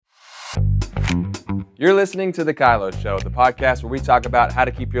You're listening to The Kylo Show, the podcast where we talk about how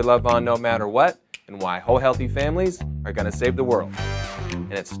to keep your love on no matter what and why whole healthy families are going to save the world.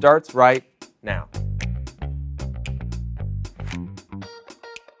 And it starts right now.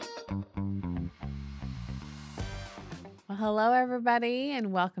 Well, hello, everybody,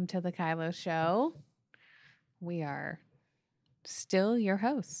 and welcome to The Kylo Show. We are still your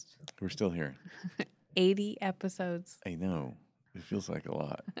host. We're still here. 80 episodes. I know. It feels like a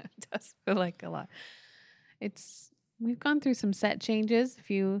lot. It does feel like a lot. We've gone through some set changes, a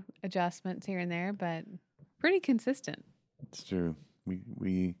few adjustments here and there, but pretty consistent. It's true.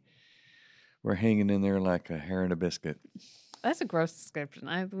 We're hanging in there like a hair in a biscuit. That's a gross description.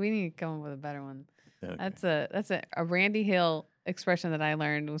 We need to come up with a better one. Okay. That's a Randy Hill expression that I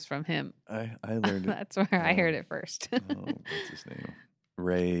learned was from him. I learned it. That's where I heard it first. What's his name?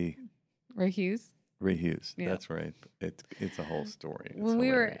 Ray Hughes. Ray Hughes. Yeah. That's right. It's a whole story. It's When we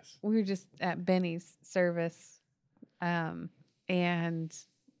hilarious. were just at Benny's service, and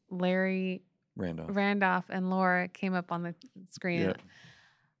Larry Randolph and Laura came up on the screen. Yeah.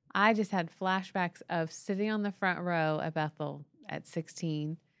 I just had flashbacks of sitting on the front row at Bethel at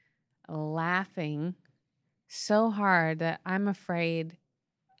 16, laughing so hard that I'm afraid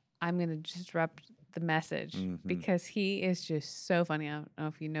I'm going to disrupt the message because he is just so funny. I don't know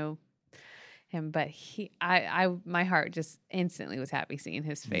if you know him, but my heart just instantly was happy seeing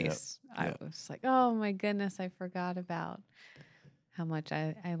his face. Yep. I was like, oh my goodness, I forgot about how much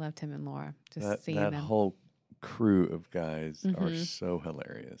I loved him and Laura. Just seeing that them. whole crew of guys are so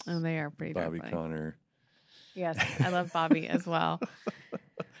hilarious. Oh, they are pretty darn Bobby funny. Connor. Yes, I love Bobby as well.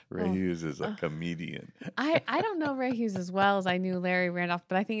 Ray Hughes is a comedian. I don't know Ray Hughes as well as I knew Larry Randolph,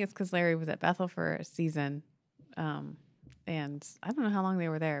 but I think it's because Larry was at Bethel for a season. And I don't know how long they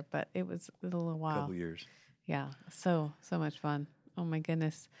were there, but it was a little while. A couple years. Yeah, so much fun. Oh my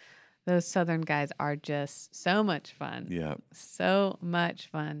goodness. Those Southern guys are just so much fun. Yeah. So much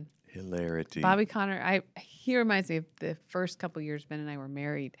fun. Hilarity. Bobby Connor, he reminds me of the first couple years Ben and I were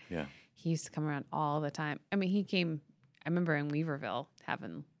married. Yeah. He used to come around all the time. I mean, he came, I remember in Weaverville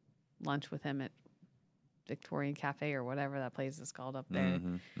having lunch with him at Victorian Cafe or whatever that place is called up there.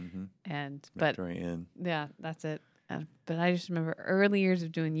 And but Victoria Inn. yeah, that's it. But I just remember early years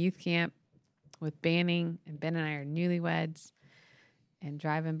of doing youth camp with Banning, and Ben and I are newlyweds, and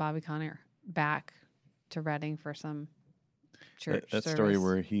driving Bobby Connor back to Reading for some church That service. story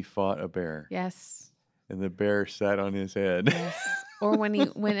where he fought a bear. Yes. And the bear sat on his head. Yes. Or when he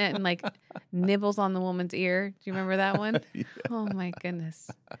went in and like nibbles on the woman's ear. Do you remember that one? Yeah. Oh my goodness.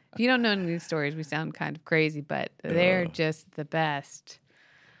 If you don't know any of these stories, we sound kind of crazy, but they're just the best.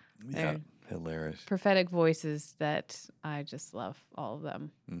 Yeah. They're Hilarious. prophetic voices that I just love, all of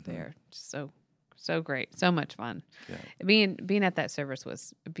them. They're so great. So much fun. Yeah. Being at that service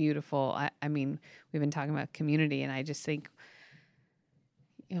was beautiful. I mean, we've been talking about community, and I just think,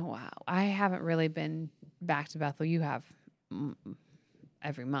 wow, I haven't really been back to Bethel. You have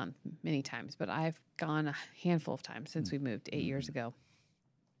every month, many times, but I've gone a handful of times since we moved 8 years ago.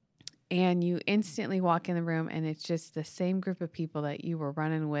 And you instantly walk in the room, and it's just the same group of people that you were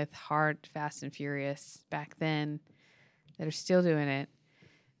running with hard, fast, and furious back then that are still doing it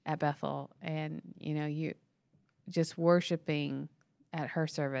at Bethel. And, you just worshiping at her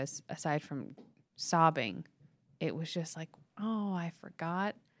service, aside from sobbing, it was just like, oh, I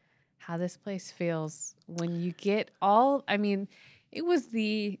forgot how this place feels when you get we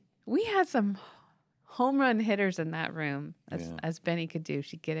had some home run hitters in that room, as Benny could do.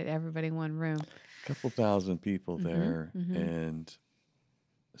 She'd get it, everybody in one room. A couple thousand people there, and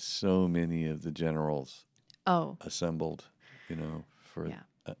so many of the generals assembled, for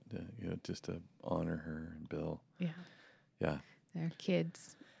just to honor her and Bill. Yeah. Yeah. They're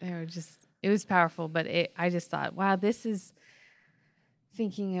kids. It was powerful, but I just thought, wow, this is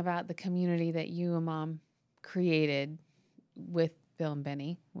thinking about the community that you and Mom created with Bill and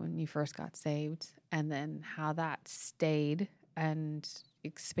Benny when you first got saved, and then how that stayed and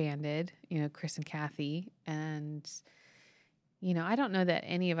expanded, Chris and Kathy. And, I don't know that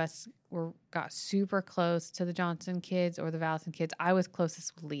any of us got super close to the Johnson kids or the Vallison kids. I was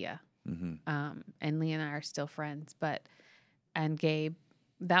closest with Leah, and Leah and I are still friends, and Gabe,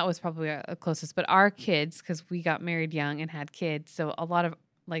 that was probably our closest. But our kids, because we got married young and had kids, so a lot of,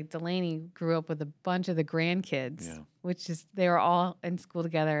 like, Delaney grew up with a bunch of the grandkids, which is, they were all in school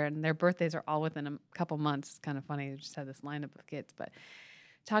together, and their birthdays are all within a couple months. It's kind of funny. They just had this lineup of kids. But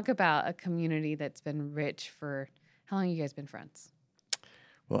talk about a community that's been rich for, how long have you guys been friends?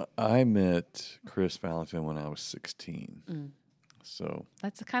 Well, I met Chris Valentin when I was 16. So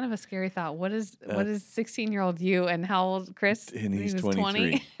that's kind of a scary thought. What is 16-year-old you and how old Chris? And he's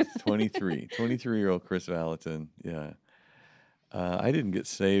 23. 23-year-old Chris Valentin. Yeah. I didn't get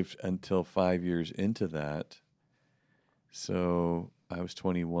saved until 5 years into that. So I was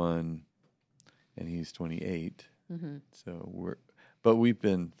 21 and he's 28. Mm-hmm. So we've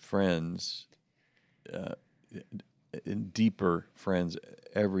been friends, deeper friends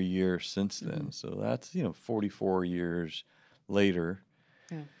every year since then. Mm-hmm. So that's, 44 years later.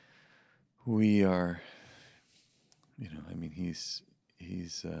 Yeah. We are, he's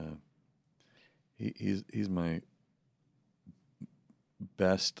my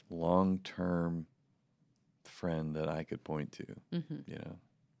best long-term friend that I could point to. Mm-hmm.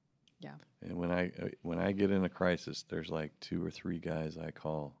 Yeah. And when I get in a crisis, there's like 2 or 3 guys I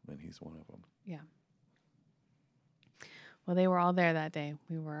call, and he's one of them. Yeah. Well, they were all there that day.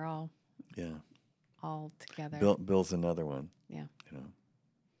 We were all together. Bill's another one. Yeah.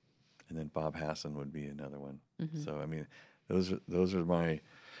 And then Bob Hassan would be another one. Mm-hmm. So those are my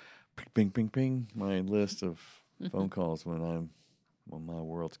ping ping ping my list of phone calls when my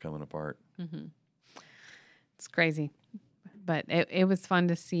world's coming apart. Mm-hmm. It's crazy, but it was fun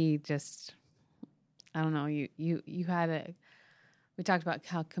to see. Just I don't know. You had we talked about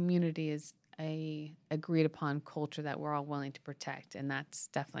how community is a agreed upon culture that we're all willing to protect, and that's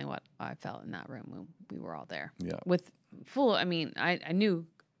definitely what I felt in that room when we were all there. Yeah. With full. I mean, I knew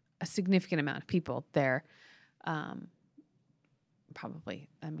a significant amount of people there. Probably.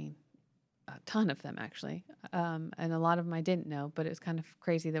 I mean, a ton of them actually, and a lot of them I didn't know. But it was kind of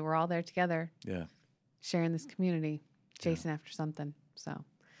crazy that we're all there together. Yeah. Sharing this community, chasing after something. So,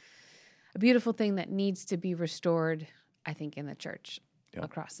 a beautiful thing that needs to be restored, I think, in the church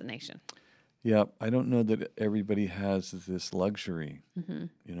across the nation. Yeah, I don't know that everybody has this luxury, and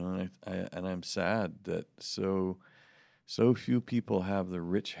I'm sad that so few people have the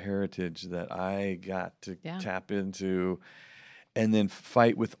rich heritage that I got to tap into and then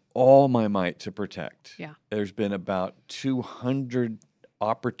fight with all my might to protect. Yeah. There's been about 200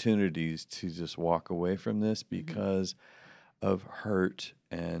 opportunities to just walk away from this because of hurt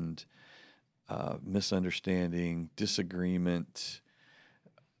and misunderstanding, disagreement,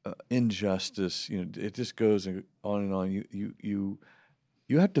 injustice. It just goes on and on. You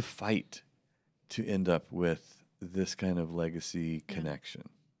have to fight to end up with this kind of legacy connection.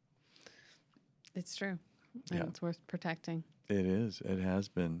 It's true, and it's worth protecting. It is. It has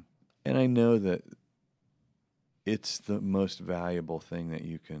been, and I know that it's the most valuable thing that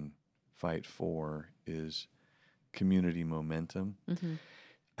you can fight for is community momentum. Mm-hmm.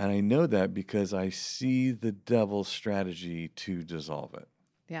 And I know that because I see the devil's strategy to dissolve it.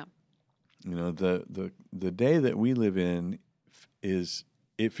 Yeah. The day that we live in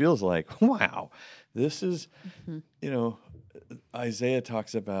it feels like, wow, this is, Isaiah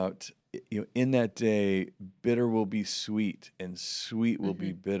talks about, in that day, bitter will be sweet and sweet will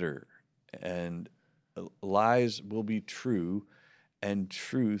be bitter, and lies will be true, and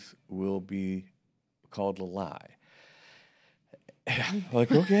truth will be called a lie.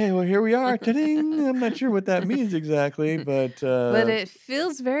 Like, okay, well, here we are. Ta-ding! I'm not sure what that means exactly, but it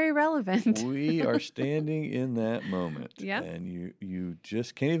feels very relevant. We are standing in that moment, and you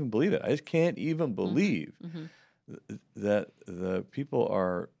just can't even believe it. I just can't even believe that the people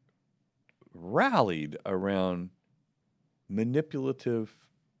are rallied around manipulative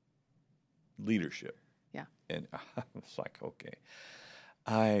leadership. Yeah. And I was like, okay,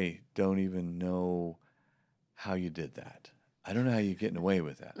 I don't even know how you did that. I don't know how you're getting away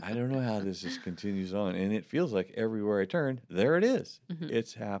with that. I don't know how this just continues on. And it feels like everywhere I turn, there it is. Mm-hmm.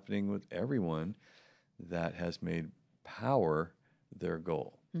 It's happening with everyone that has made power their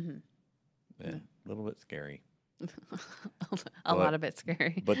goal. Mm-hmm. And a little bit scary. a lot of it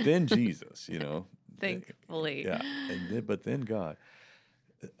scary. But then Jesus, Thankfully. Yeah. But then God.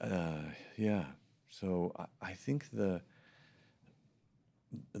 Yeah. So I think the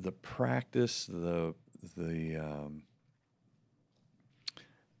practice, the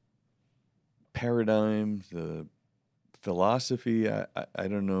paradigm, the philosophy, I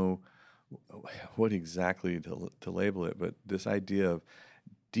don't know what exactly to label it, but this idea of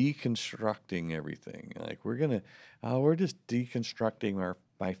deconstructing everything. Like we're just deconstructing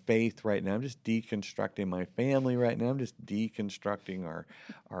my faith right now. I'm just deconstructing my family right now. I'm just deconstructing our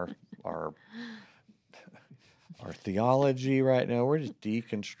theology right now. We're just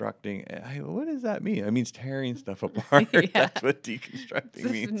deconstructing. What does that mean? It means tearing stuff apart. That's what deconstructing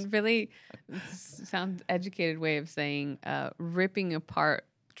means. Really sounds educated way of saying ripping apart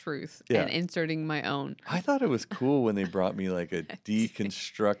truth and inserting my own. I thought it was cool when they brought me like a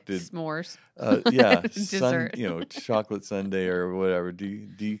deconstructed s'mores. Dessert. Chocolate sundae or whatever,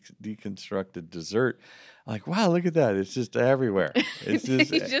 deconstructed dessert. Like, wow, look at that. It's just everywhere. It's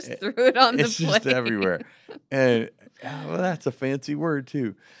just, you just threw it on the plate. It's just everywhere. And that's a fancy word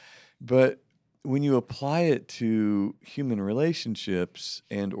too. But when you apply it to human relationships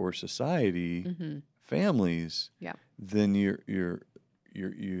and or society, families, then you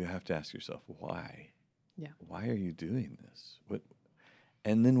have to ask yourself, why? Yeah. Why are you doing this?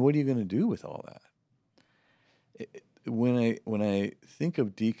 And then what are you going to do with all that? When I think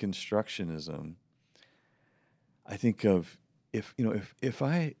of deconstructionism, I think of if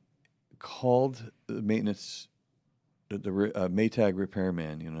I called the maintenance, the Maytag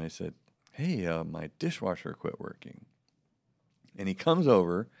repairman, and I said, hey, my dishwasher quit working. And he comes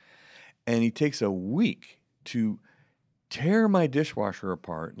over and he takes a week to tear my dishwasher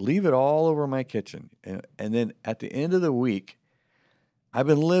apart, leave it all over my kitchen. And then at the end of the week, I've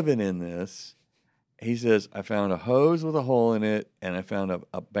been living in this. He says, I found a hose with a hole in it, and I found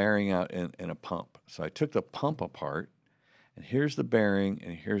a bearing out in a pump. So I took the pump apart, and here's the bearing,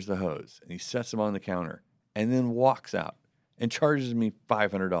 and here's the hose. And he sets them on the counter, and then walks out and charges me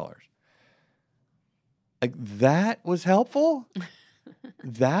 $500. Like, that was helpful?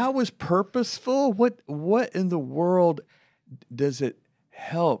 That was purposeful? What in the world does it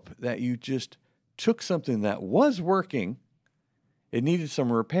help that you just took something that was working, it needed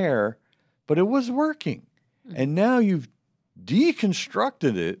some repair, but it was working. And now you've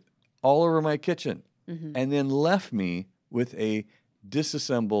deconstructed it all over my kitchen and then left me with a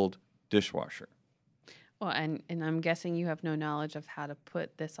disassembled dishwasher. Well, and I'm guessing you have no knowledge of how to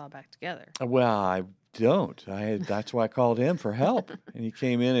put this all back together. Well, I don't. That's why I called him for help. And he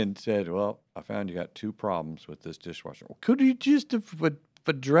came in and said, well, I found you got 2 problems with this dishwasher. Well, could you just have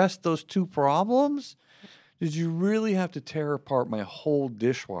addressed those 2 problems? Did you really have to tear apart my whole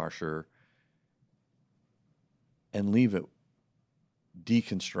dishwasher and leave it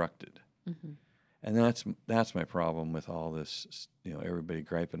deconstructed? And that's my problem with all this, everybody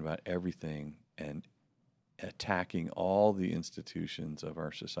griping about everything and attacking all the institutions of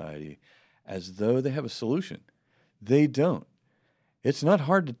our society as though they have a solution. They don't. It's not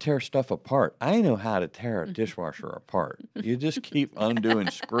hard to tear stuff apart. I know how to tear a dishwasher apart. You just keep undoing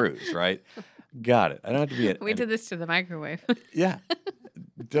screws, right? Got it. I don't have to be we did this to the microwave. Yeah.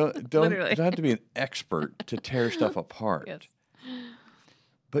 Don't have to be an expert to tear stuff apart. Yes.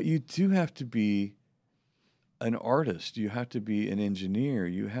 But you do have to be an artist. You have to be an engineer.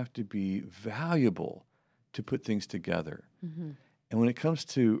 You have to be valuable to put things together. And when it comes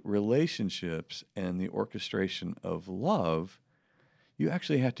to relationships and the orchestration of love, you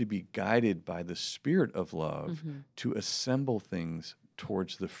actually have to be guided by the spirit of love to assemble things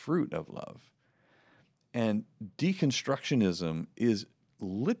towards the fruit of love. And deconstructionism is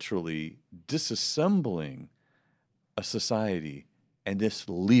literally disassembling a society and just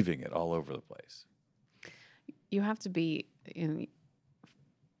leaving it all over the place. You have to be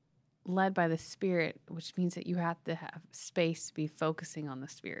led by the Spirit, which means that you have to have space to be focusing on the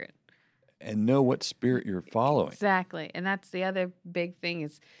Spirit. And know what spirit you're following. Exactly. And that's the other big thing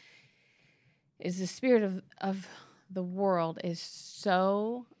is the spirit of the world is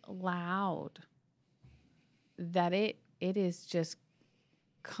so loud that it is just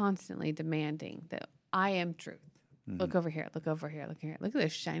constantly demanding that I am truth. Look over here, look over here, look here. Look at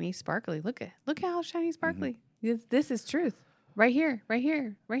this shiny sparkly. Look how shiny sparkly. This is truth. Right here, right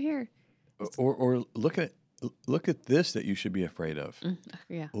here, right here. Or look at this that you should be afraid of.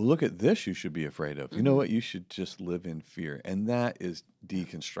 Yeah. Well, look at this you should be afraid of. You know what? You should just live in fear. And that is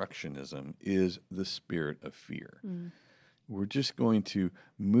deconstructionism, is the spirit of fear. We're just going to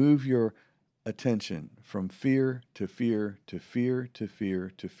move your attention from fear to fear to fear to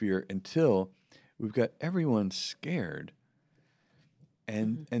fear to fear until we've got everyone scared.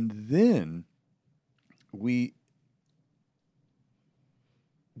 And then we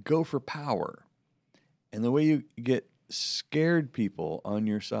go for power. And the way you get scared people on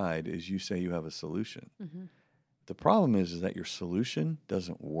your side is you say you have a solution. The problem is that your solution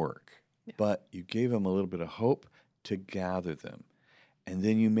doesn't work, but you gave them a little bit of hope to gather them. And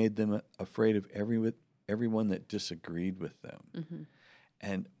then you made them afraid of everyone that disagreed with them.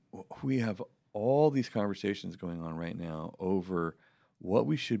 And we have all these conversations going on right now over what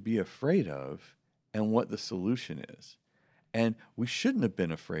we should be afraid of and what the solution is. And we shouldn't have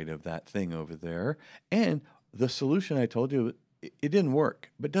been afraid of that thing over there. And the solution I told you, it didn't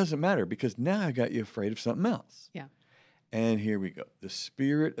work. But it doesn't matter because now I got you afraid of something else. Yeah. And here we go. The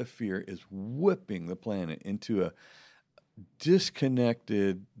spirit of fear is whipping the planet into a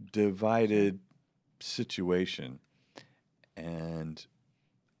disconnected, divided situation, and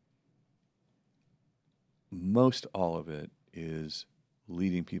most all of it is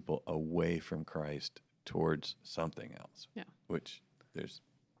leading people away from Christ towards something else. Yeah. Which there's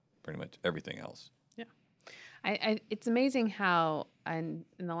pretty much everything else. Yeah. It's amazing how in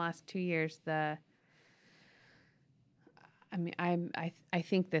the last 2 years I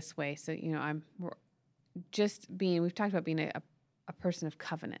think this way. So, we've talked about being a person of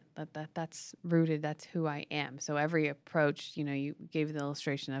covenant, that's rooted, that's who I am. So every approach, you gave the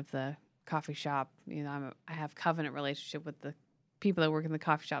illustration of the coffee shop, I have covenant relationship with the people that work in the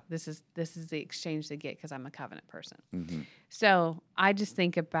coffee shop. This is the exchange they get because I'm a covenant person. Mm-hmm. So I just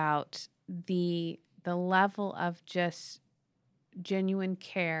think about the level of just genuine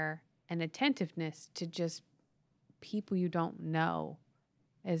care and attentiveness to just people you don't know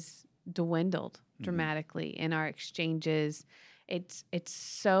has dwindled dramatically in our exchanges. It's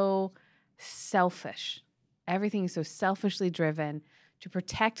so selfish. Everything is so selfishly driven to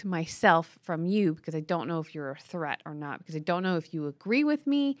protect myself from you because I don't know if you're a threat or not, because I don't know if you agree with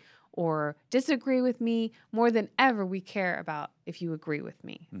me or disagree with me. More than ever, we care about if you agree with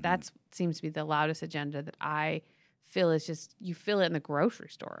me. Mm-hmm. That seems to be the loudest agenda that I feel is just, you feel it in the grocery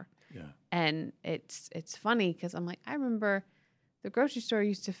store. Yeah. And it's funny because I'm like, I remember the grocery store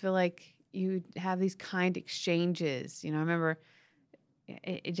used to feel like you'd have these kind exchanges. I remember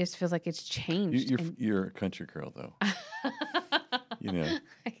it just feels like it's changed. You're a country girl, though. I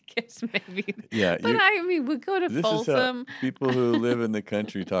guess maybe. Yeah. But we go to Folsom. People who live in the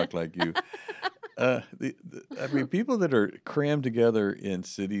country talk like you. People that are crammed together in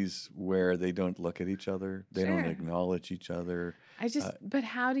cities where they don't look at each other, they don't acknowledge each other. But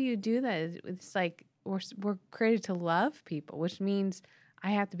how do you do that? It's like we're created to love people, which means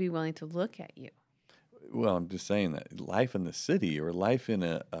I have to be willing to look at you. Well, I'm just saying that life in the city or life in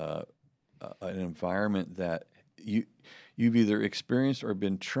an environment that you've either experienced or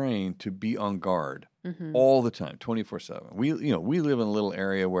been trained to be on guard all the time, 24/7. We live in a little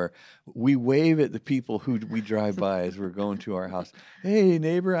area where we wave at the people who we drive by as we're going to our house. Hey,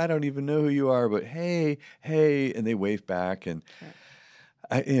 neighbor, I don't even know who you are, but hey, and they wave back. And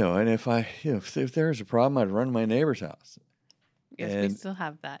if there's a problem, I'd run to my neighbor's house. Yes, we still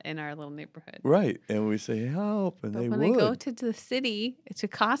have that in our little neighborhood. Right. And we say, help. And but when they go to the city, to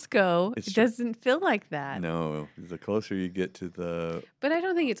Costco, it doesn't feel like that. No. The closer you get to the... But I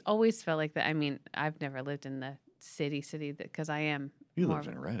don't think it's always felt like that. I mean, I've never lived in the city because I am... You lived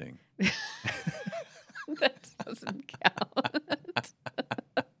in Reading. That doesn't count.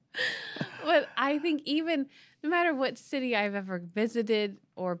 But I think even no matter what city I've ever visited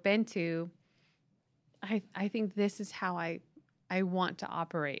or been to, I think this is how I want to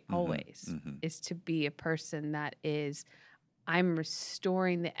operate always, is to be a person that I'm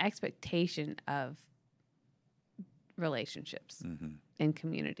restoring the expectation of relationships and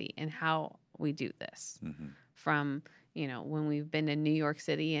community and how we do this. From, when we've been in New York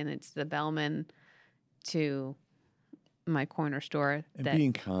City and it's the bellman to my corner store. And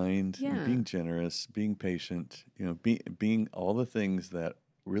being kind, and being generous, being patient, being all the things that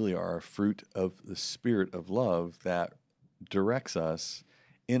really are a fruit of the spirit of love that directs us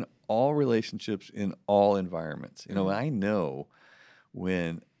in all relationships, in all environments. I know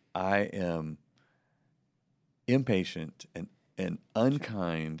when I am impatient and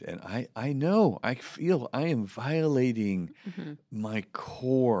unkind, and I feel I am violating my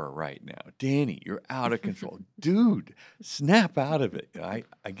core right now. Danny, you're out of control. Dude, snap out of it.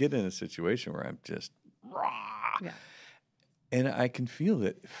 I get in a situation where I'm just raw. Yeah. And I can feel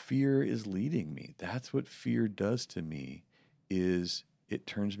that fear is leading me. That's what fear does to me, is it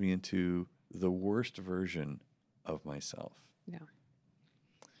turns me into the worst version of myself. Yeah.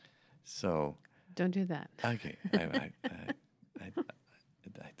 So. Don't do that. Okay. I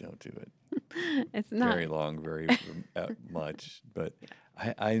don't do it. It's not very long, very much, but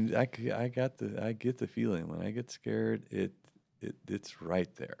I get the feeling when I get scared, it's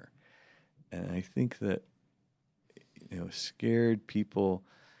right there, and I think that scared people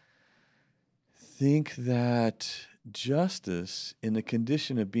think that justice, in the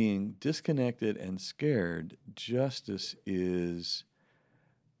condition of being disconnected and scared, justice is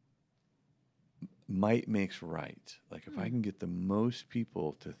might makes right. Like if I can get the most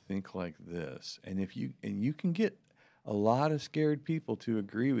people to think like this, and you can get a lot of scared people to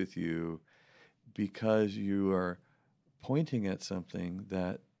agree with you because you are pointing at something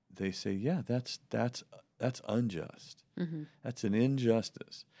that they say, yeah, that's unjust. That's an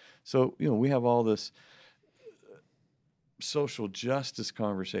injustice. So, we have all this social justice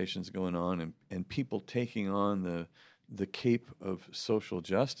conversations going on, and people taking on the cape of social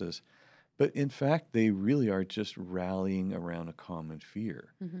justice, but in fact, they really are just rallying around a common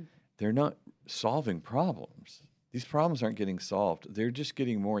fear. Mm-hmm. They're not solving problems. These problems aren't getting solved. They're just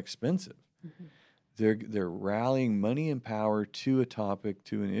getting more expensive. Mm-hmm. They're rallying money and power to a topic,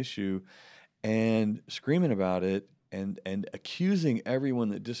 to an issue, and screaming about it and accusing everyone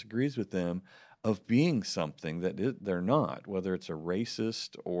that disagrees with them of being something that they're not, whether it's a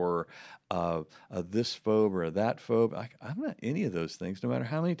racist or a this phobe or a that phobe. I'm not any of those things, no matter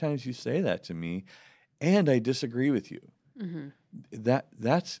how many times you say that to me, and I disagree with you. Mm-hmm.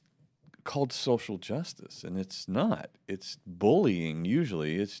 That's called social justice, and it's not. It's bullying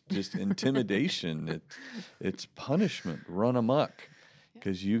usually. It's just intimidation. It's punishment run amok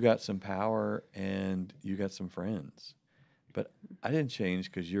because you got some power and you got some friends. But I didn't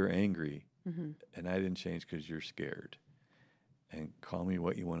change because you're angry. Mm-hmm. And I didn't change because you're scared. And call me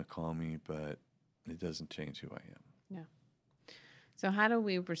what you want to call me, but it doesn't change who I am. Yeah. So how do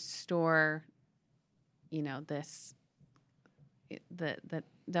we restore, this? The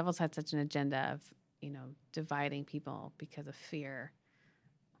devil's had such an agenda of, dividing people because of fear.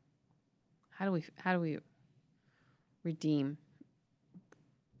 How do we redeem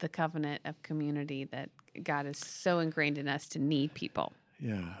the covenant of community that God is so ingrained in us to need people?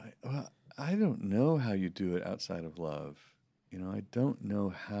 Yeah. Well, I don't know how you do it outside of love. I don't know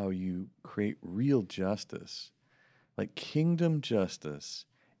how you create real justice. Like kingdom justice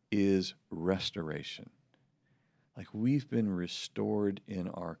is restoration. Like we've been restored in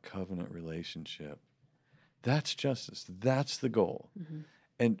our covenant relationship. That's justice. That's the goal. Mm-hmm.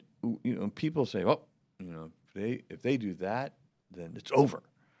 And people say, "Oh, if they do that, then it's over."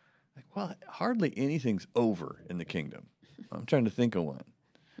 Like, well, hardly anything's over in the kingdom. I'm trying to think of one.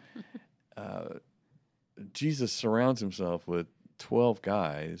 Jesus surrounds himself with 12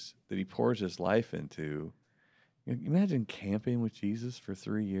 guys that he pours his life into. Imagine camping with Jesus for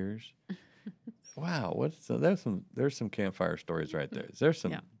 3 years. Wow, there's some campfire stories right there. There's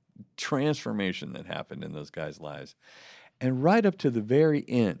some transformation that happened in those guys' lives. And right up to the very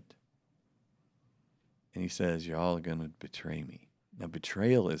end, and he says, "Y'all are going to betray me." Now,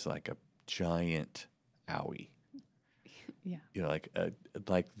 betrayal is like a giant owie. Yeah. Like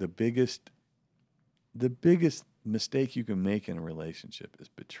the biggest mistake you can make in a relationship is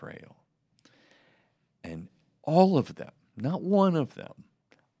betrayal. And all of them, not one of them,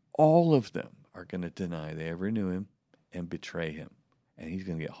 all of them are going to deny they ever knew him and betray him. And he's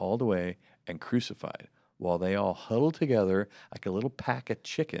going to get hauled away and crucified while they all huddle together like a little pack of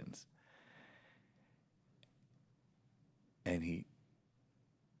chickens. And he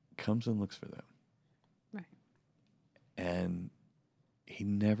comes and looks for them. Right. And he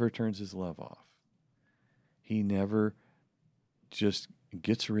never turns his love off. He never just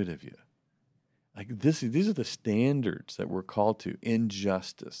gets rid of you. Like these are the standards that we're called to in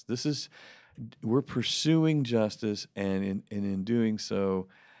justice. We're pursuing justice, and in doing so,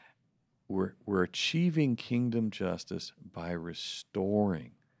 we're achieving kingdom justice by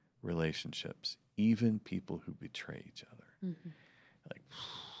restoring relationships, even people who betray each other. Mm-hmm. Like,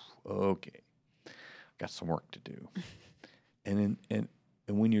 okay, got some work to do. And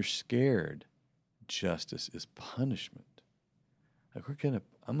when you're scared, justice is punishment. Like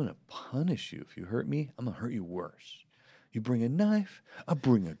I'm gonna punish you if you hurt me. I'm gonna hurt you worse. You bring a knife, I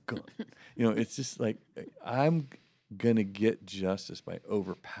bring a gun. It's just like I'm gonna get justice by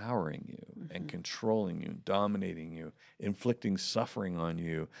overpowering you and controlling you, dominating you, inflicting suffering on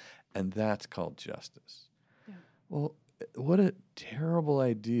you, and that's called justice. Yeah. Well, what a terrible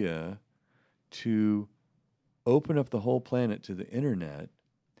idea to open up the whole planet to the internet,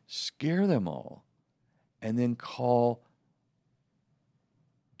 scare them all, and then call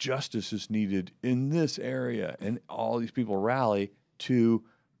justice is needed in this area, and all these people rally to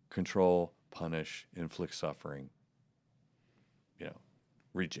control, punish, inflict suffering,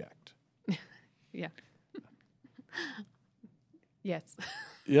 reject. Yeah. Yes.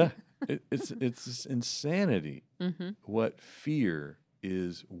 Yeah. It's insanity what fear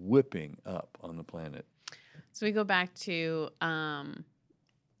is whipping up on the planet. So we go back to, one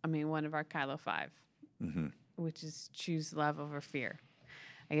of our Kylo 5, which is choose love over fear.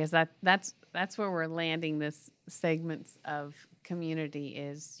 I guess that's where we're landing this segments of community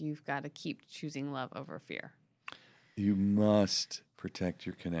is you've got to keep choosing love over fear. You must protect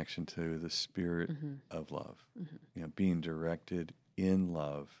your connection to the spirit of love, being directed in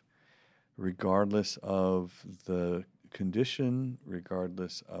love, regardless of the condition,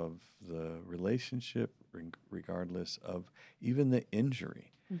 regardless of the relationship, regardless of even the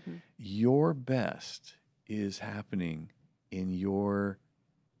injury. Mm-hmm. Your best is happening in your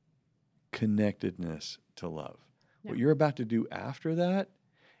connectedness to love. What you're about to do after that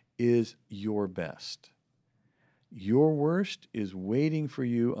is your best. Your worst is waiting for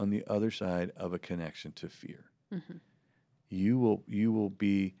you on the other side of a connection to fear. Mm-hmm. You will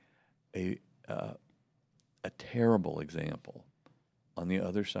be a terrible example on the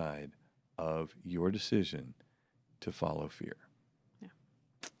other side of your decision to follow fear. Yeah.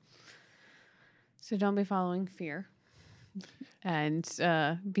 So don't be following fear, and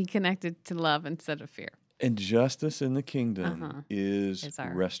be connected to love instead of fear. And justice in the kingdom is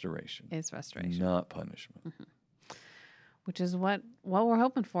restoration. Is restoration, not punishment. Mm-hmm. Which is what we're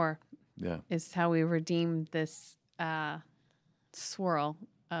hoping for. Yeah, is how we redeem this swirl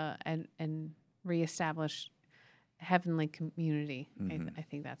and reestablish heavenly community. Mm-hmm. I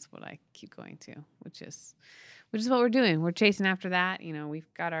think that's what I keep going to, which is what we're doing. We're chasing after that. You know,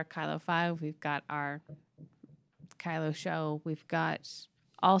 we've got our Kylo 5, we've got our Kylo show, we've got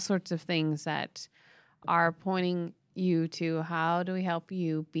all sorts of things that are pointing you to how do we help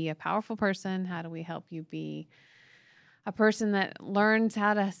you be a powerful person? How do we help you be a person that learns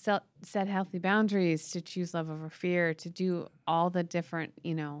how to set healthy boundaries, to choose love over fear, to do all the different,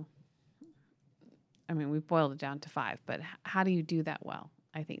 we've boiled it down to 5, but how do you do that well?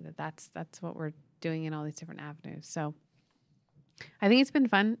 I think that's what we're doing in all these different avenues. So I think it's been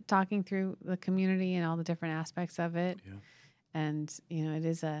fun talking through the community and all the different aspects of it. Yeah. And, it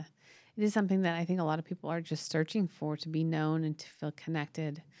is something that I think a lot of people are just searching for, to be known and to feel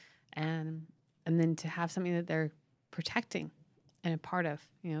connected, and then to have something that they're protecting and a part of.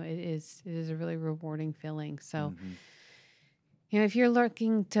 It is a really rewarding feeling. So, if you're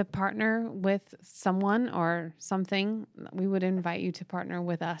looking to partner with someone or something, we would invite you to partner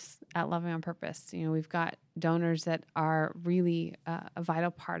with us at Loving on Purpose. We've got donors that are really a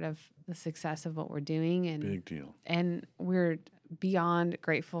vital part of the success of what we're doing. And big deal. And we're beyond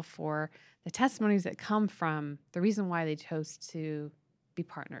grateful for the testimonies that come from the reason why they chose to be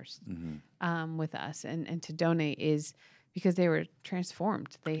partners with us and to donate is because they were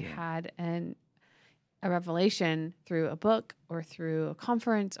transformed. They had a revelation through a book or through a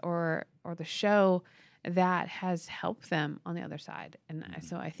conference or the show that has helped them on the other side. And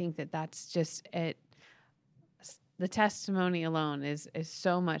so I think that's just it. The testimony alone is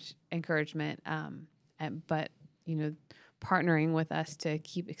so much encouragement. But partnering with us to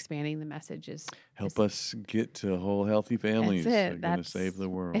keep expanding the messages. Help us get to whole healthy families. That's it. That's going to save the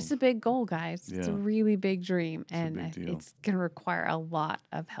world. It's a big goal, guys. Yeah. It's a really big dream, and it's going to require a lot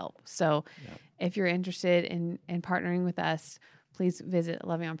of help. So if you're interested in partnering with us, please visit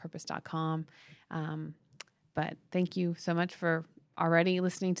lovingonpurpose.com. But thank you so much for already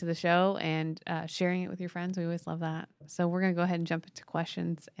listening to the show and sharing it with your friends. We always love that. So we're going to go ahead and jump into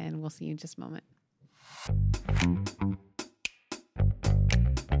questions, and we'll see you in just a moment.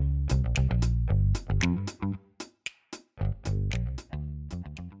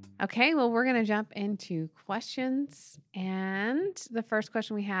 Okay, well, we're going to jump into questions. And the first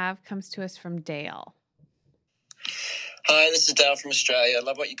question we have comes to us from Dale. Hi, this is Dale from Australia. I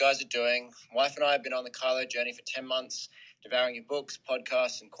love what you guys are doing. My wife and I have been on the Kylo journey for 10 months, devouring your books,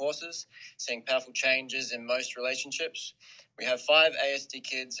 podcasts, and courses, seeing powerful changes in most relationships. We have 5 ASD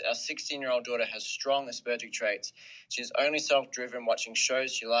kids. Our 16-year-old daughter has strong Asperger traits. She's only self-driven, watching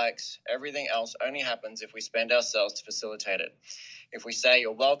shows she likes. Everything else only happens if we spend ourselves to facilitate it. If we say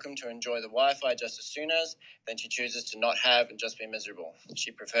you're welcome to enjoy the Wi-Fi just as soon as, then she chooses to not have and just be miserable.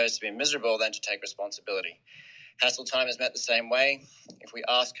 She prefers to be miserable than to take responsibility. Hassle time is met the same way. If we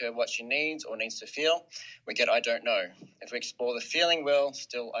ask her what she needs or needs to feel, we get I don't know. If we explore the feeling well,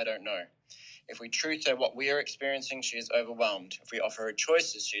 still I don't know. If we truth her what we are experiencing, she is overwhelmed. If we offer her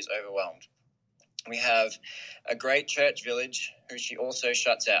choices, she is overwhelmed. We have a great church village who she also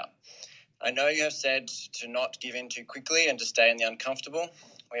shuts out. I know you have said to not give in too quickly and to stay in the uncomfortable.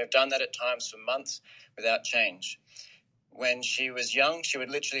 We have done that at times for months without change. When she was young, she would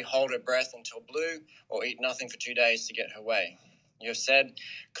literally hold her breath until blue or eat nothing for 2 days to get her way. You have said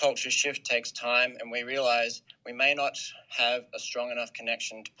culture shift takes time, and we realize we may not have a strong enough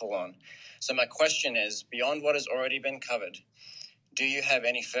connection to pull on. So my question is, beyond what has already been covered, do you have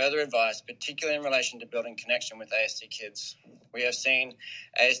any further advice, particularly in relation to building connection with ASD kids? We have seen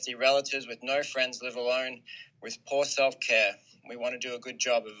ASD relatives with no friends live alone with poor self-care. We want to do a good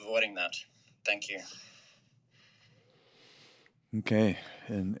job of avoiding that. Thank you. Okay,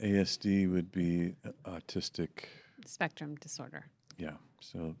 and ASD would be autistic spectrum disorder. Yeah,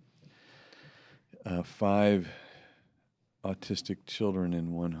 so 5 autistic children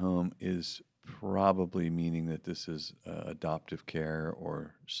in one home is probably meaning that this is adoptive care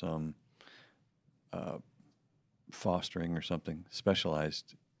or some fostering or something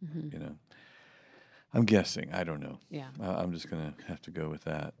specialized, I'm guessing. I don't know. Yeah. I'm just going to have to go with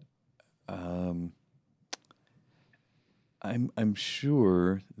that. I'm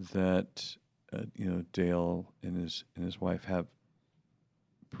sure that Dale and his wife have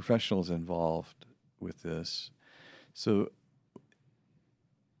professionals involved with this, so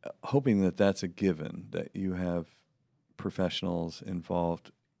hoping that that's a given, that you have professionals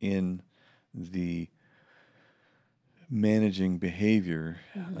involved in the managing behavior.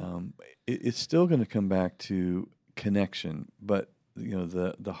 It's still going to come back to connection, but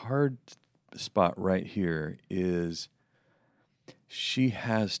the hard spot right here is she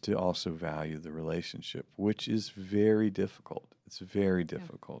has to also value the relationship, which is very difficult. It's very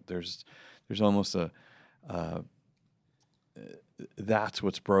difficult. Yeah. There's almost that's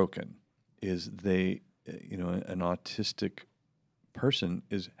what's broken, is an autistic person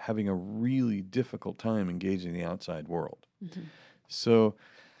is having a really difficult time engaging the outside world. Mm-hmm. So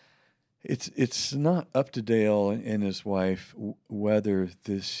it's not up to Dale and his wife whether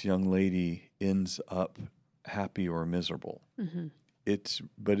this young lady ends up happy or miserable. Mm-hmm.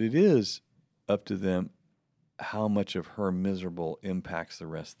 But it is up to them how much of her miserable impacts the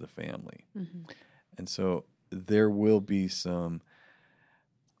rest of the family. Mm-hmm. And so there will be some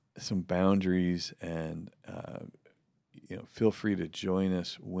boundaries, and feel free to join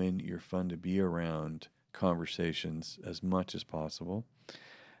us when you're fun to be around conversations as much as possible.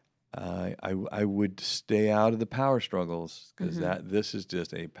 I would stay out of the power struggles, because this is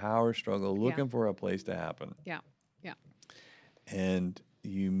just a power struggle looking for a place to happen. Yeah. And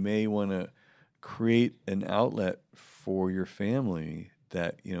you may want to create an outlet for your family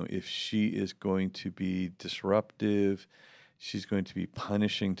that, if she is going to be disruptive, she's going to be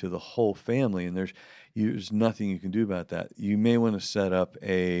punishing to the whole family, and there's nothing you can do about that. You may want to set up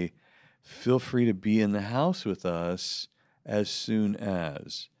feel free to be in the house with us as soon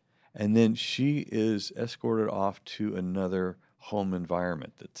as, and then she is escorted off to another home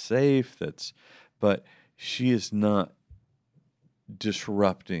environment that's safe, but she is not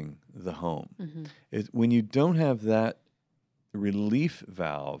disrupting the home. Mm-hmm. When you don't have that relief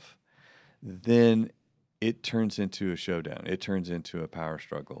valve, then it turns into a showdown. It turns into a power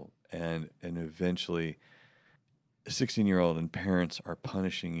struggle, and eventually a 16-year-old and parents are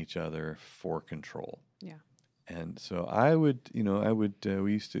punishing each other for control. Yeah. And so I would,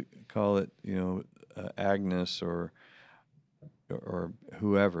 we used to call it, Agnes or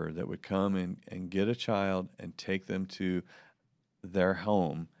whoever that would come and get a child and take them to their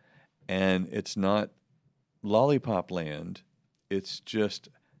home, and it's not lollipop land. It's just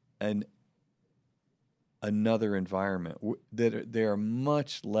another environment that they are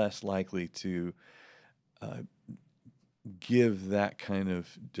much less likely to give that kind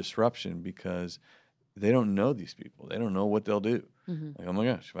of disruption, because they don't know these people. They don't know what they'll do. Mm-hmm. Like, oh my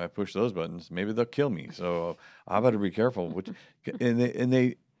gosh, if I push those buttons, maybe they'll kill me. So I better be careful. But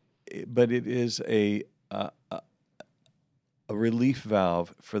it is a relief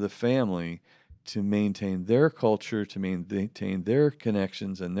valve for the family to maintain their culture, to maintain their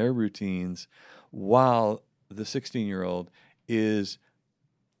connections and their routines, while the 16-year-old is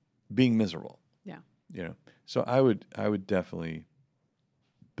being miserable. Yeah. So I would definitely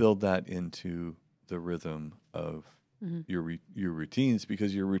build that into the rhythm of your routines,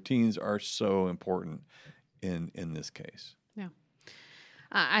 because your routines are so important in this case. Yeah.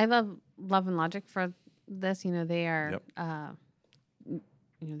 I love Love and Logic for this. They are,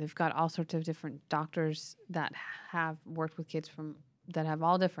 they've got all sorts of different doctors that have worked with kids that have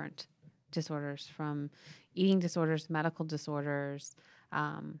all different disorders, from eating disorders, medical disorders.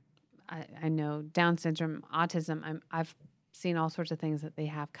 I know Down syndrome, autism. I've seen all sorts of things that they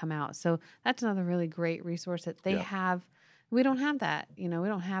have come out. So that's another really great resource that they have. We don't have that. We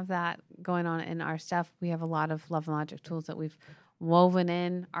don't have that going on in our stuff. We have a lot of Love and Logic tools that we've woven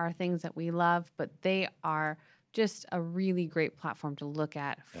in our things that we love, but they are just a really great platform to look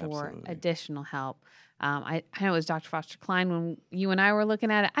at for additional help. I know it was Dr. Foster Cline when you and I were looking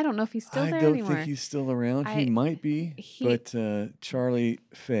at it. I don't know if he's still there anymore. I don't think he's still around. He might be, but Charlie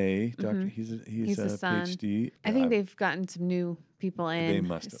Fay, doctor, he's a PhD. I think they've gotten some new people in. They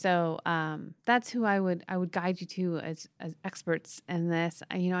must have. So that's who I would guide you to as experts in this.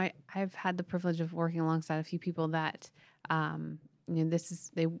 I've had the privilege of working alongside a few people that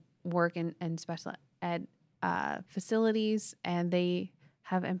they work in special ed facilities, and they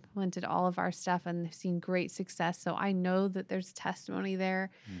have implemented all of our stuff and they've seen great success. So I know that there's testimony there.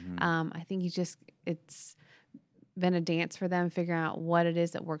 Mm-hmm. I think it's been a dance for them figuring out what it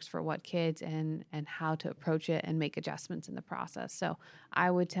is that works for what kids and how to approach it and make adjustments in the process. So I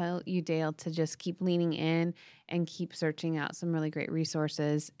would tell you, Dale, to just keep leaning in and keep searching out some really great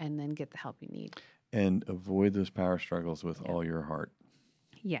resources, and then get the help you need. And avoid those power struggles with all your heart.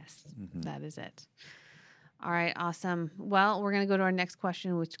 Yes, that is it. All right, awesome. Well, we're going to go to our next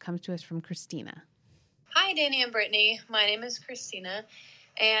question, which comes to us from Christina. Hi, Danny and Brittany. My name is Christina,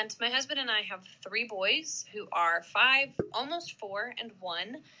 and my husband and I have 3 boys who are 5, almost 4, and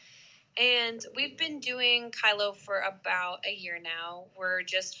 1. And we've been doing Kylo for about a year now. We're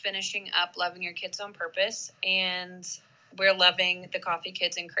just finishing up Loving Your Kids on Purpose, and we're loving the Coffee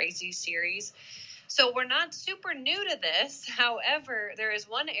Kids and Crazy series. So we're not super new to this. However, there is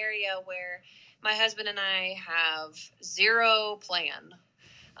one area where my husband and I have zero plan.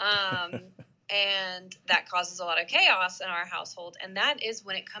 And that causes a lot of chaos in our household. And that is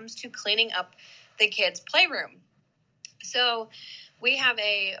when it comes to cleaning up the kids' playroom. So we have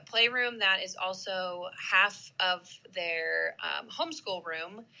a playroom that is also half of their homeschool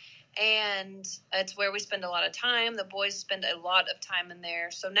room. And it's where we spend a lot of time. The boys spend a lot of time in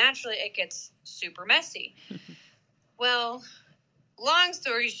there. So naturally, it gets super messy. Well, long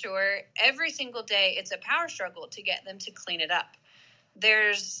story short, every single day, it's a power struggle to get them to clean it up.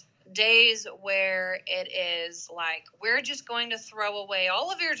 There's days where it is like, we're just going to throw away all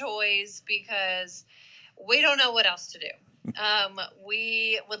of your toys because we don't know what else to do.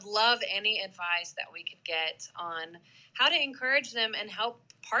 We would love any advice that we could get on how to encourage them and help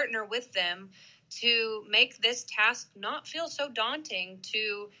partner with them to make this task not feel so daunting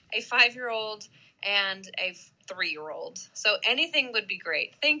to a 5-year-old and a 3-year-old. So anything would be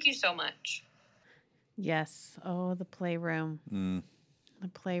great. Thank you so much. Yes. Oh, the playroom. The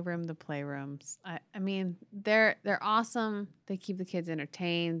playrooms. I mean, they're awesome. They keep the kids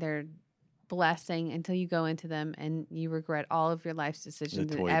entertained. They're blessing until you go into them and you regret all of your life's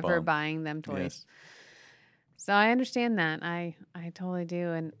decisions and ever buying them toys. Yes. So I understand that. I totally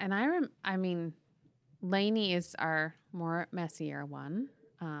do. And I mean, Lainey is our more messier one.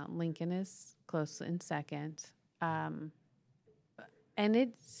 Lincoln is close in second. And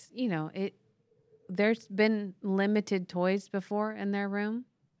it's, there's been limited toys before in their room,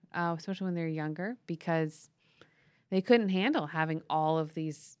 especially when they're younger, because they couldn't handle having all of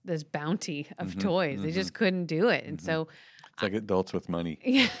this bounty of toys. They just couldn't do it. And so it's like adults with money.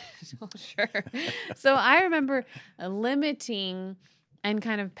 Yeah, sure. So I remember limiting and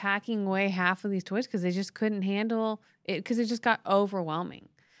kind of packing away half of these toys because they just couldn't handle it because it just got overwhelming.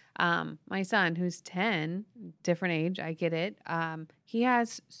 My son, who's 10, different age, I get it. He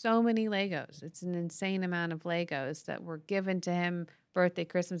has so many Legos. It's an insane amount of Legos that were given to him birthday,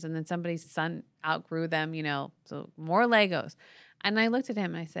 Christmas, and then somebody's son outgrew them, so more Legos. And I looked at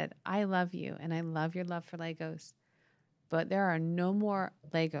him and I said, I love you and I love your love for Legos, but there are no more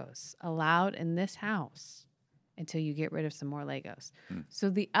Legos allowed in this house until you get rid of some more Legos. So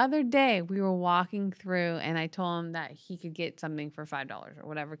the other day we were walking through and I told him that he could get something for $5 or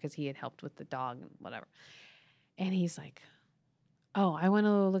whatever because he had helped with the dog and whatever. And he's like, oh, I want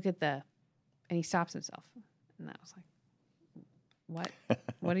to look at and he stops himself. And I was like,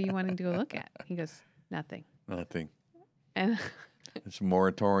 what are you wanting to go look at? He goes, nothing. And it's a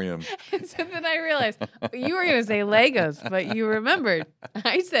moratorium. And so then I realized you were going to say Legos, but you remembered.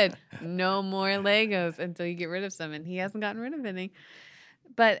 I said no more Legos until you get rid of some, and he hasn't gotten rid of any.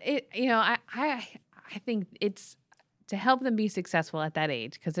 But I think it's to help them be successful at that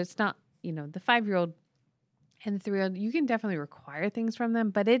age because it's not, the 5-year-old and the 3-year-old. You can definitely require things from them,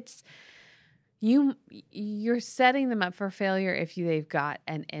 but it's you're setting them up for failure if they've got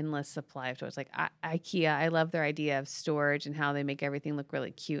an endless supply of toys. Like IKEA, I love their idea of storage and how they make everything look really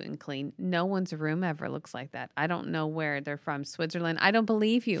cute and clean. No one's room ever looks like that. I don't know where they're from. Switzerland. I don't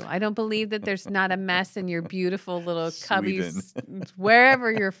believe you. I don't believe that there's not a mess in your beautiful little cubbies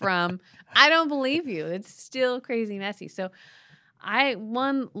wherever you're from. I don't believe you. It's still crazy messy. So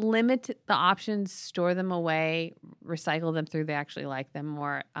limit the options, store them away, recycle them through they actually like them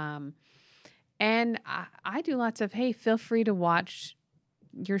more. And I do lots of, hey, feel free to watch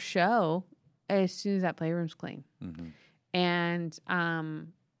your show as soon as that playroom's clean. And,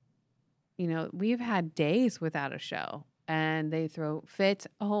 we've had days without a show and they throw fits.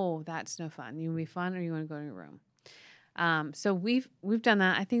 Oh, that's no fun. You want to be fun or you want to go to your room? So we've done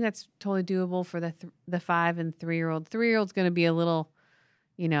that. I think that's totally doable for the 5 and 3-year-old. 3-year-old's going to be a little,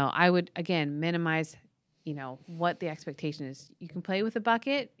 I would, again, minimize, what the expectation is. You can play with a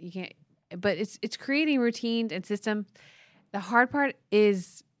bucket. You can't. But it's creating routines and systems. The hard part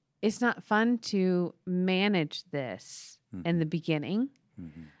is it's not fun to manage this in the beginning.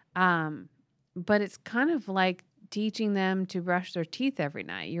 But it's kind of like teaching them to brush their teeth every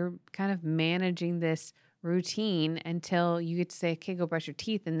night. You're kind of managing this routine until you get to say, okay, go brush your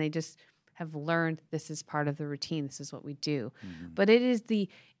teeth. And they just have learned this is part of the routine. This is what we do. But it is the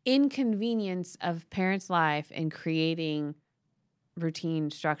inconvenience of parents' life in creating routine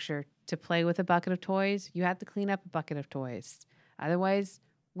structure to play with a bucket of toys, you have to clean up a bucket of toys. Otherwise,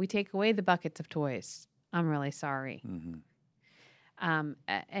 we take away the buckets of toys. I'm really sorry. Mm-hmm.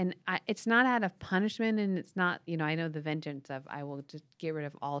 It's not out of punishment, and it's not, I know the vengeance of I will just get rid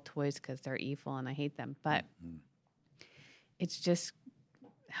of all toys because they're evil and I hate them. But it's just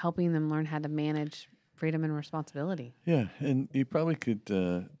helping them learn how to manage freedom and responsibility. Yeah, and you probably could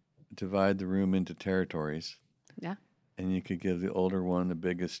divide the room into territories. Yeah. And you could give the older one the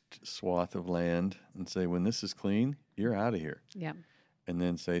biggest swath of land and say, when this is clean, you're out of here. Yeah. And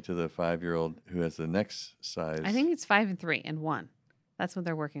then say to the 5-year-old who has the next size. I think it's 5 and 3 and 1. That's what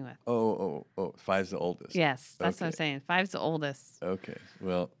they're working with. Oh, 5's the oldest. Yes, that's what I'm saying. 5's the oldest. Okay.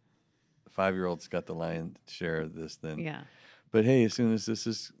 Well, the 5-year-old's got the lion's share of this then. Yeah. But hey, as soon as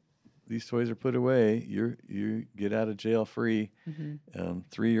these toys are put away, you get out of jail free. Mm-hmm.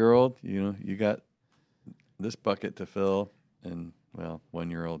 3-year-old, you got this bucket to fill, and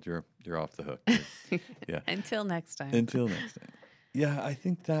 1-year-old, you're off the hook. Yeah. Until next time. Yeah, I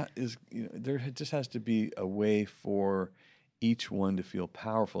think that is, there just has to be a way for each one to feel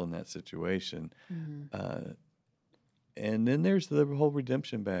powerful in that situation. Mm-hmm. And then there's the whole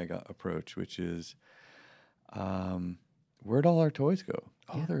redemption bag approach, which is, where'd all our toys go?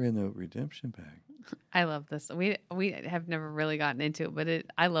 Oh, yeah. They're in the redemption bag. I love this. We have never really gotten into it, but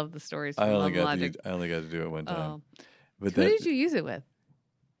I love the stories. I only got to do it one time. But who did you use it with?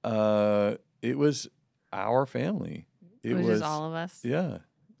 It was our family. It was just all of us? Yeah.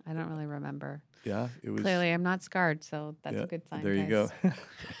 I don't really remember. Yeah, it was. Clearly, I'm not scarred, so that's a good sign. There you go.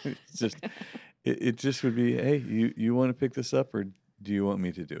 It's just, it just would be, hey, you want to pick this up, or do you want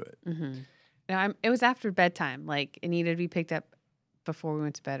me to do it? Mm-hmm. No, it was after bedtime. Like, it needed to be picked up before we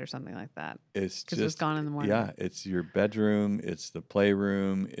went to bed or something like that. It's just, it was gone in the morning. Yeah, it's your bedroom, it's the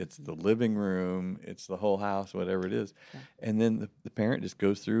playroom, it's the living room, it's the whole house, whatever it is. Yeah. And then the parent just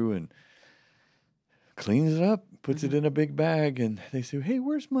goes through and cleans it up, puts it in a big bag, and they say, hey,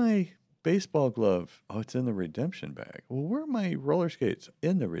 where's my baseball glove? Oh, it's in the redemption bag. Well, where are my roller skates?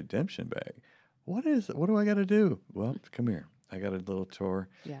 In the redemption bag. What do I got to do? Well, come here. I got a little chore.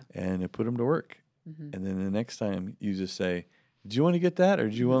 Yeah. And I put them to work. Mm-hmm. And then the next time you just say, do you want to get that, or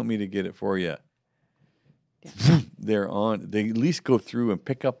do you want me to get it for you? Yeah. They at least go through and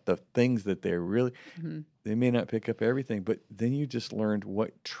pick up the things that they're really, they may not pick up everything, but then you just learned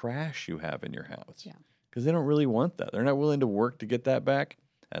what trash you have in your house. Yeah. Because they don't really want that. They're not willing to work to get that back.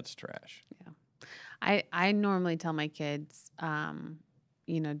 That's trash. Yeah. I normally tell my kids, I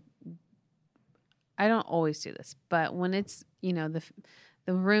don't always do this, but when it's,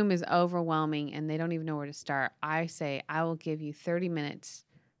 the room is overwhelming and they don't even know where to start, I say, I will give you 30 minutes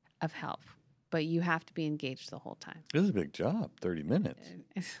of help, but you have to be engaged the whole time. This is a big job, 30 minutes.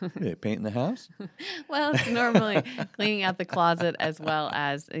 Painting the house? Well, it's normally cleaning out the closet as well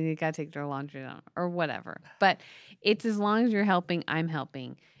as you got to take their laundry down or whatever. But it's as long as you're helping, I'm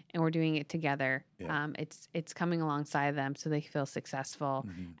helping, and we're doing it together. Yeah. It's coming alongside them so they feel successful.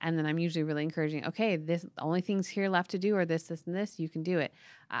 Mm-hmm. And then I'm usually really encouraging, okay, the only things here left to do are this, and this. You can do it.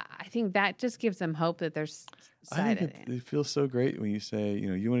 I think that just gives them hope that there's I think it feels so great when you say,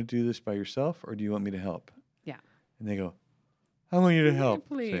 you want to do this by yourself, or do you want me to help? Yeah. And they go, I want you to help.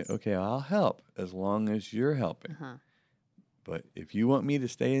 Please. Say, okay, I'll help as long as you're helping. Uh-huh. But if you want me to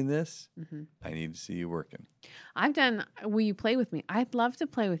stay in this, I need to see you working. Will you play with me? I'd love to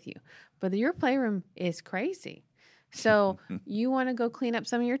play with you, but your playroom is crazy. So you want to go clean up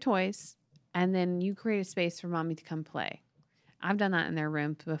some of your toys, and then you create a space for mommy to come play. I've done that in their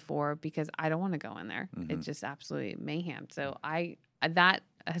room before because I don't want to go in there. Mm-hmm. It's just absolutely mayhem. So that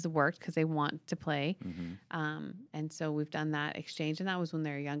has worked because they want to play. Mm-hmm. And so we've done that exchange, and that was when they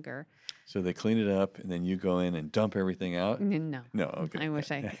were younger. So they clean it up, and then you go in and dump everything out? No. No, okay. I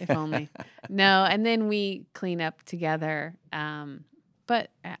wish if only. No, and then we clean up together.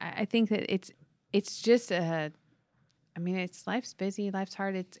 But I think that it's just it's life's busy, life's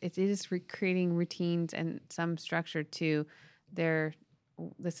hard. It is creating routines and some structure to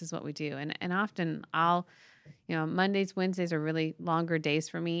this is what we do. And often Mondays, Wednesdays are really longer days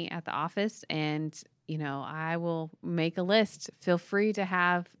for me at the office, and I will make a list. Feel free to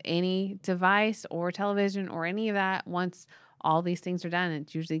have any device or television or any of that once all these things are done.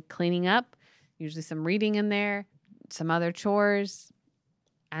 It's usually cleaning up, usually some reading in there, some other chores,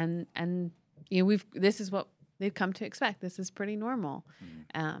 and this is what they've come to expect. This is pretty normal.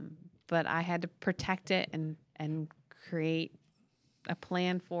 But I had to protect it and create a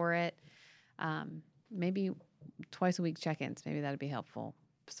plan for it. Maybe twice a week check-ins. Maybe that'd be helpful.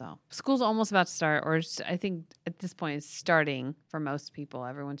 So school's almost about to start, or I think at this point it's starting for most people.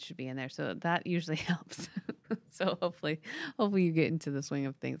 Everyone should be in there. So that usually helps. So hopefully you get into the swing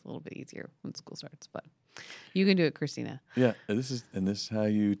of things a little bit easier when school starts, but you can do it, Christina. Yeah. This is how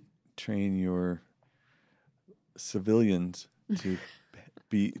you train your civilians to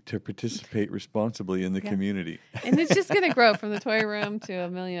participate responsibly in the community. And it's just going to grow from the toy room to a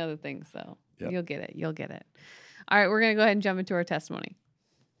million other things. So You'll get it. You'll get it. All right. We're going to go ahead and jump into our testimony.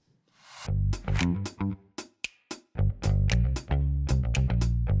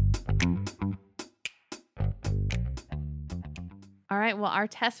 All right. Well, our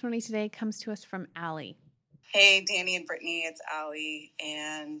testimony today comes to us from Allie. Hey, Danny and Brittany, it's Allie,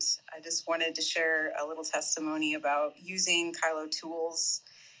 and I just wanted to share a little testimony about using Kylo tools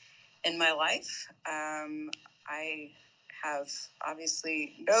in my life. I have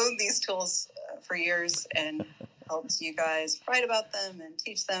obviously known these tools for years and helped you guys write about them and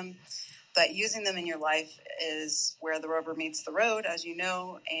teach them, but using them in your life is where the rubber meets the road, as you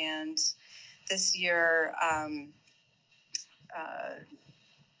know, and this year,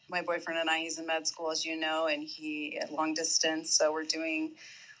 my boyfriend and I, he's in med school, as you know, and he at long distance. So we're doing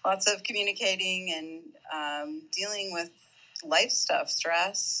lots of communicating and dealing with life stuff,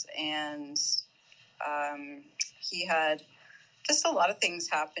 stress. And he had just a lot of things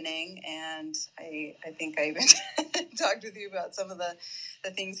happening. And I think I even talked with you about some of the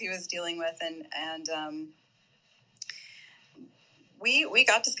things he was dealing with. And we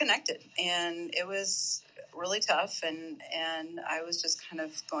got disconnected, and it was really tough, and I was just kind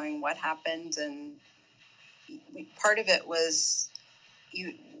of going, what happened? And part of it was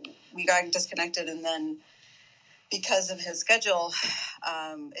we got disconnected, and then because of his schedule,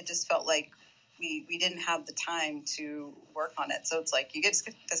 it just felt like we didn't have the time to work on it. So it's like you get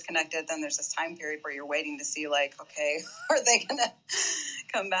disconnected, then there's this time period where you're waiting to see, like, okay, are they gonna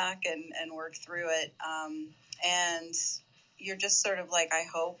come back and work through it? And you're just sort of like, I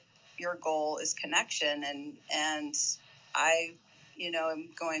hope your goal is connection. And I, am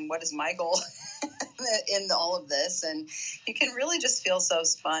going, what is my goal in all of this? And you can really just feel so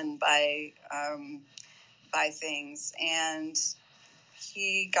spun by things. And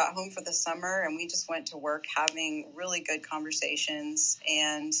he got home for the summer, and we just went to work having really good conversations.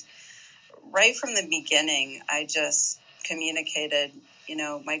 And right from the beginning, I just communicated,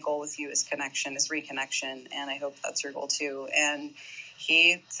 my goal with you is connection, is reconnection. And I hope that's your goal too. And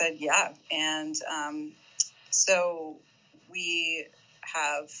he said, yeah. And so we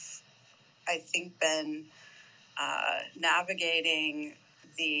have, I think, been navigating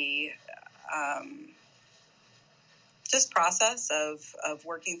the just process of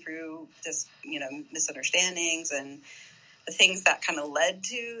working through this, misunderstandings and the things that kind of led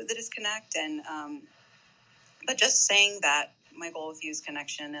to the disconnect. And but just saying that my goal with you is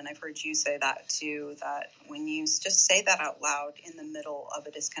connection. And I've heard you say that too, that when you just say that out loud in the middle of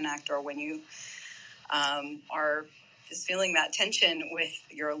a disconnect, or when you are just feeling that tension with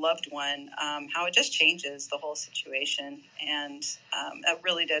your loved one, how it just changes the whole situation. And that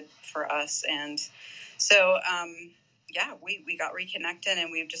really did for us. And so, we got reconnected, and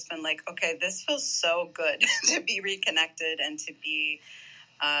we've just been like, okay, this feels so good to be reconnected and to be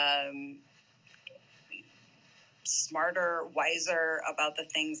smarter, wiser about the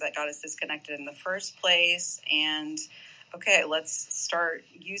things that got us disconnected in the first place. And okay, let's start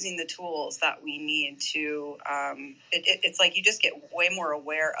using the tools that we need to, it's like you just get way more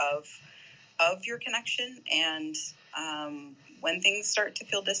aware of your connection. And when things start to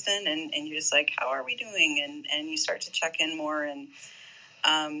feel distant, and you're just like, how are we doing? And you start to check in more. And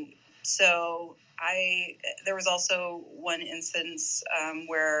so there was also one instance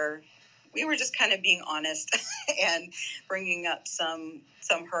where we were just kind of being honest and bringing up some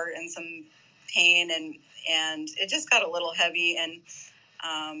hurt and some pain, and it just got a little heavy. And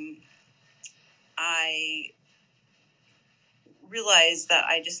I realized that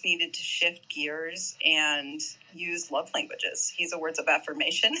I just needed to shift gears and use love languages. He's a words of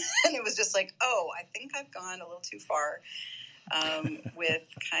affirmation. And it was just like, oh, I think I've gone a little too far with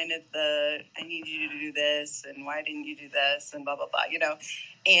kind of I need you to do this, and why didn't you do this, and blah, blah, blah,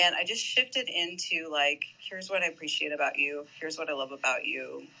 And I just shifted into like, here's what I appreciate about you. Here's what I love about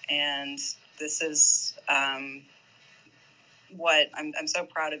you. And this is what I'm so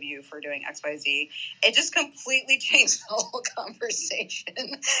proud of you for doing X, Y, Z. It just completely changed the whole conversation.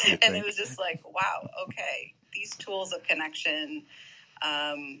 And it was just like, wow, okay, these tools of connection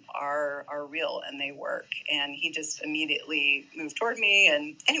are real, and they work. And he just immediately moved toward me.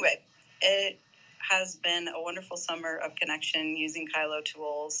 And anyway, it has been a wonderful summer of connection using Kylo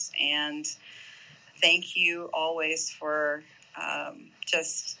tools. And thank you always for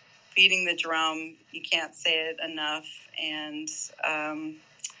just beating the drum. You can't say it enough. And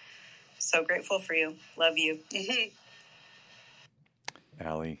so grateful for you. Love you.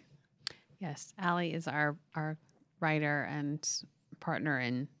 Allie. Yes, Allie is our writer and partner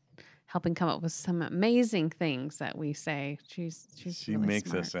in helping come up with some amazing things that we say. She really makes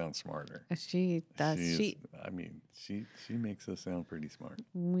smart. us sound smarter. She does. She makes us sound pretty smart.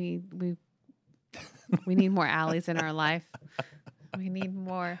 We need more Allies in our life. We need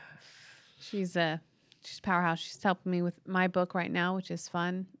more. She's a powerhouse. She's helping me with my book right now, which is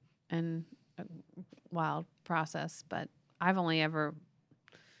fun and a wild process. But I've only ever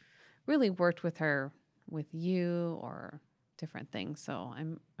really worked with her with you or different things. So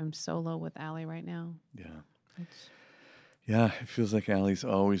I'm solo with Allie right now. Yeah. Yeah, it feels like Allie's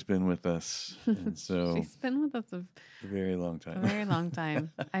always been with us. And so she's been with us a very long time. A very long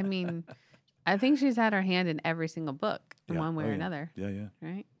time. I mean, I think she's had her hand in every single book in one way or another. Yeah.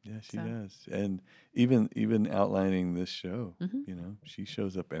 Right? Yeah, she does. And even outlining this show, she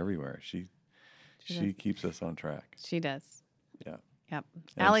shows up everywhere. She keeps us on track. She does. Yeah. Yep.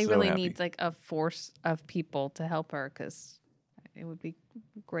 Allie really needs like a force of people to help her because it would be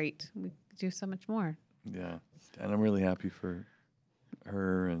great. We could do so much more. Yeah. And I'm really happy for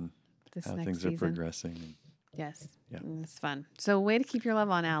her and how things are progressing. Yes. Yeah. It's fun. So way to keep your love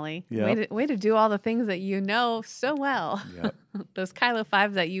on, Allie. Yep. Way to do all the things that you know so well. Yep. Those Kylo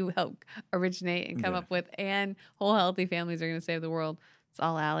 5 that you helped originate and come up with, and Whole Healthy Families Are Going to Save the World. It's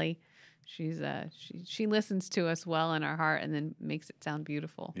all Allie. She's she listens to us well in our heart and then makes it sound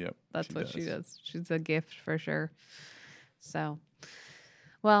beautiful. Yep. That's what she does. She's a gift for sure. So,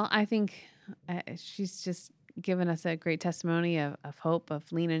 well, I think she's just given us a great testimony of hope, of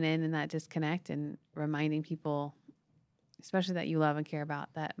leaning in that disconnect and reminding people, especially that you love and care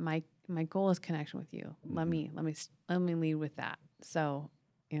about, that my goal is connection with you. Mm-hmm. Let me lead with that. So,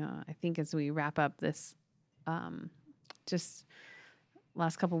 I think as we wrap up this, just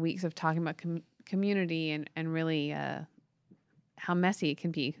last couple of weeks of talking about community and really how messy it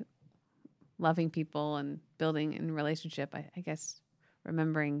can be, loving people and building in relationship. I guess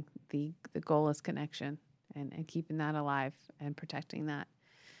remembering the goal is connection and keeping that alive and protecting that,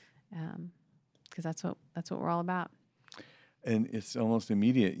 because that's what we're all about. And it's almost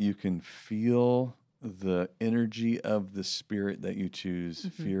immediate. You can feel the energy of the spirit that you choose,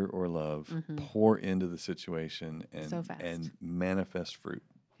 mm-hmm. fear or love, mm-hmm. pour into the situation and manifest fruit.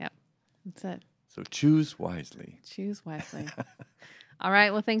 Yep, that's it. So choose wisely. Choose wisely. All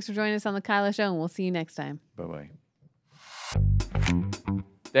right. Well, thanks for joining us on the Kyla Show, and we'll see you next time. Bye-bye.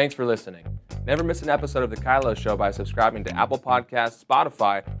 Thanks for listening. Never miss an episode of The Kylo Show by subscribing to Apple Podcasts,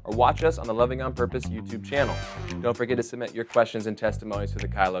 Spotify, or watch us on the Loving on Purpose YouTube channel. Don't forget to submit your questions and testimonies to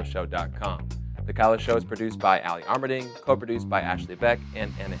thekyloshow.com. The Kylo Show is produced by Allie Armerding, co-produced by Ashley Beck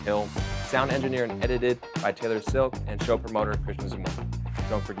and Anna Hill, sound engineered and edited by Taylor Silk, and show promoter Christian Zamora.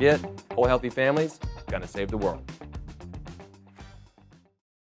 Don't forget, whole healthy families gonna save the world.